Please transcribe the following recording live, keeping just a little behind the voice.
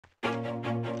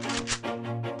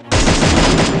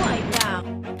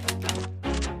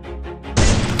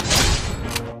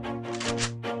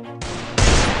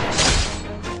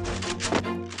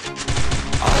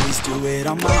it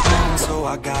on my own, so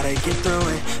I gotta get through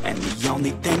it. And the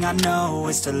only thing I know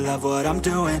is to love what I'm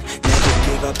doing. Never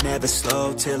give up, never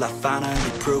slow, till I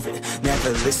finally prove it.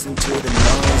 Never listen to the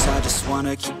no's, I just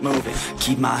wanna keep moving.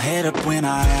 Keep my head up when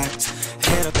I act,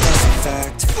 head up, that's a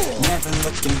fact. Never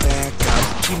looking back,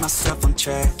 gotta keep myself on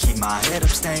track. Keep my head up,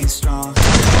 staying strong,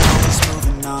 always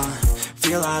moving on.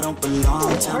 Feel I don't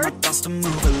belong, tell my thoughts to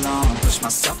move along. Push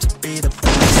myself to be the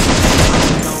best,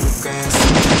 no regrets.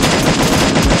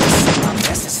 My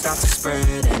message starts to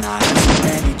spread, and I have so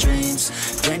many dreams.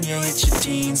 Then you hit your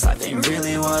teens, life ain't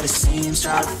really what it seems.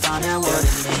 Try to find out what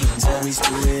it means, always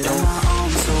do it on my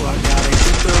own, so I gotta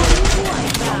get through it.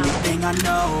 And the only thing I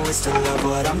know is to love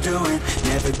what I'm doing.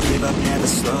 Never give up, never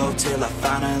slow, till I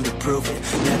finally prove it.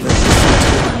 Never listen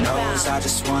to the no's, I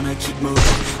just wanna keep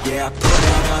moving. Yeah, I put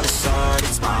out all this art,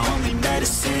 it's my only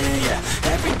medicine. Yeah,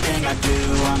 everything I do,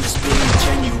 I'm just being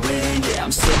genuine. Yeah,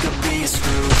 I'm sick of being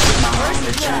screwed with my own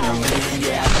adrenaline.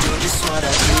 Yeah, I do just what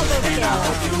I do, and I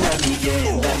hope you let me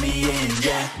in,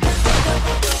 yeah.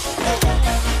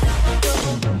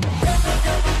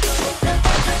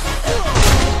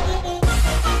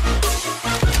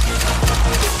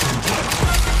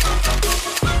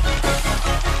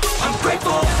 I'm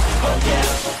grateful, oh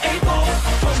yeah, able,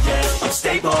 oh yeah, I'm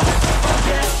stable, oh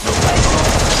yeah, no label,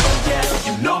 oh yeah,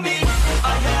 you know me,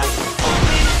 I have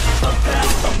only a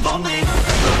path, I'm lonely,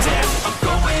 but damn, I'm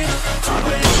going to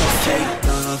win. Fake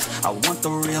love, I want the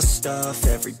real stuff,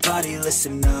 everybody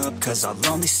listen up, cause I'll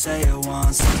only say it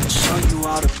once. I'm gonna show you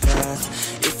all the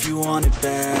path, if you want it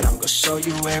bad, I'm gonna show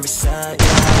you where it's at,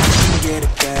 yeah, you can get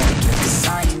it back, cause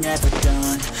I ain't never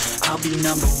done, I'll be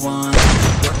number one,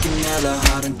 working hella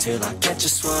hard until I get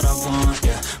just what I want,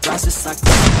 yeah, rises like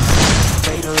the sun,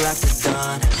 fatal like the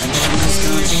gun, and shooters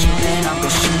gonna shoot, and I'm gonna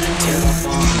shoot until I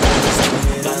want, let's do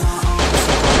it on my own,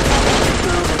 so I gotta get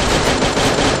through it,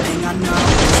 everything I know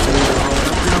is to know what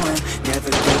I'm doing, never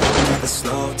give up, never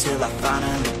slow, till I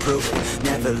finally prove it,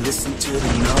 never listen to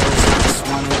the no's, I just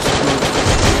wanna keep moving,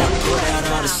 yeah, I put out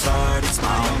all this art, it's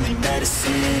my only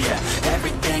medicine, yeah,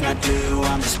 everything I do,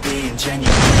 I'm just being genuine,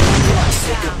 yeah, I'm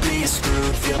sick of being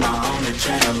screwed, feel my own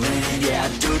adrenaline, yeah, I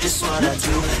do just what I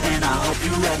do, and I hope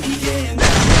you let me in,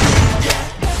 yeah.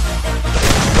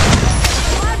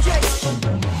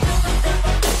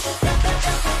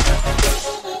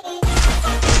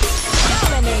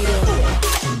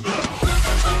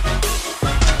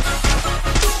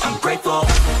 I'm grateful,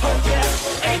 oh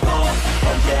yeah, able,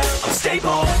 oh yeah, I'm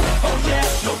stable, oh yeah,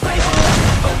 no label,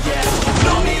 oh yeah, you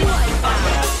know me, I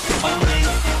have only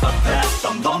a path,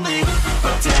 I'm lonely,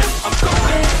 but damn, I'm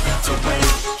going to win,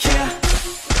 yeah.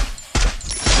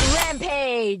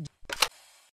 Rampage.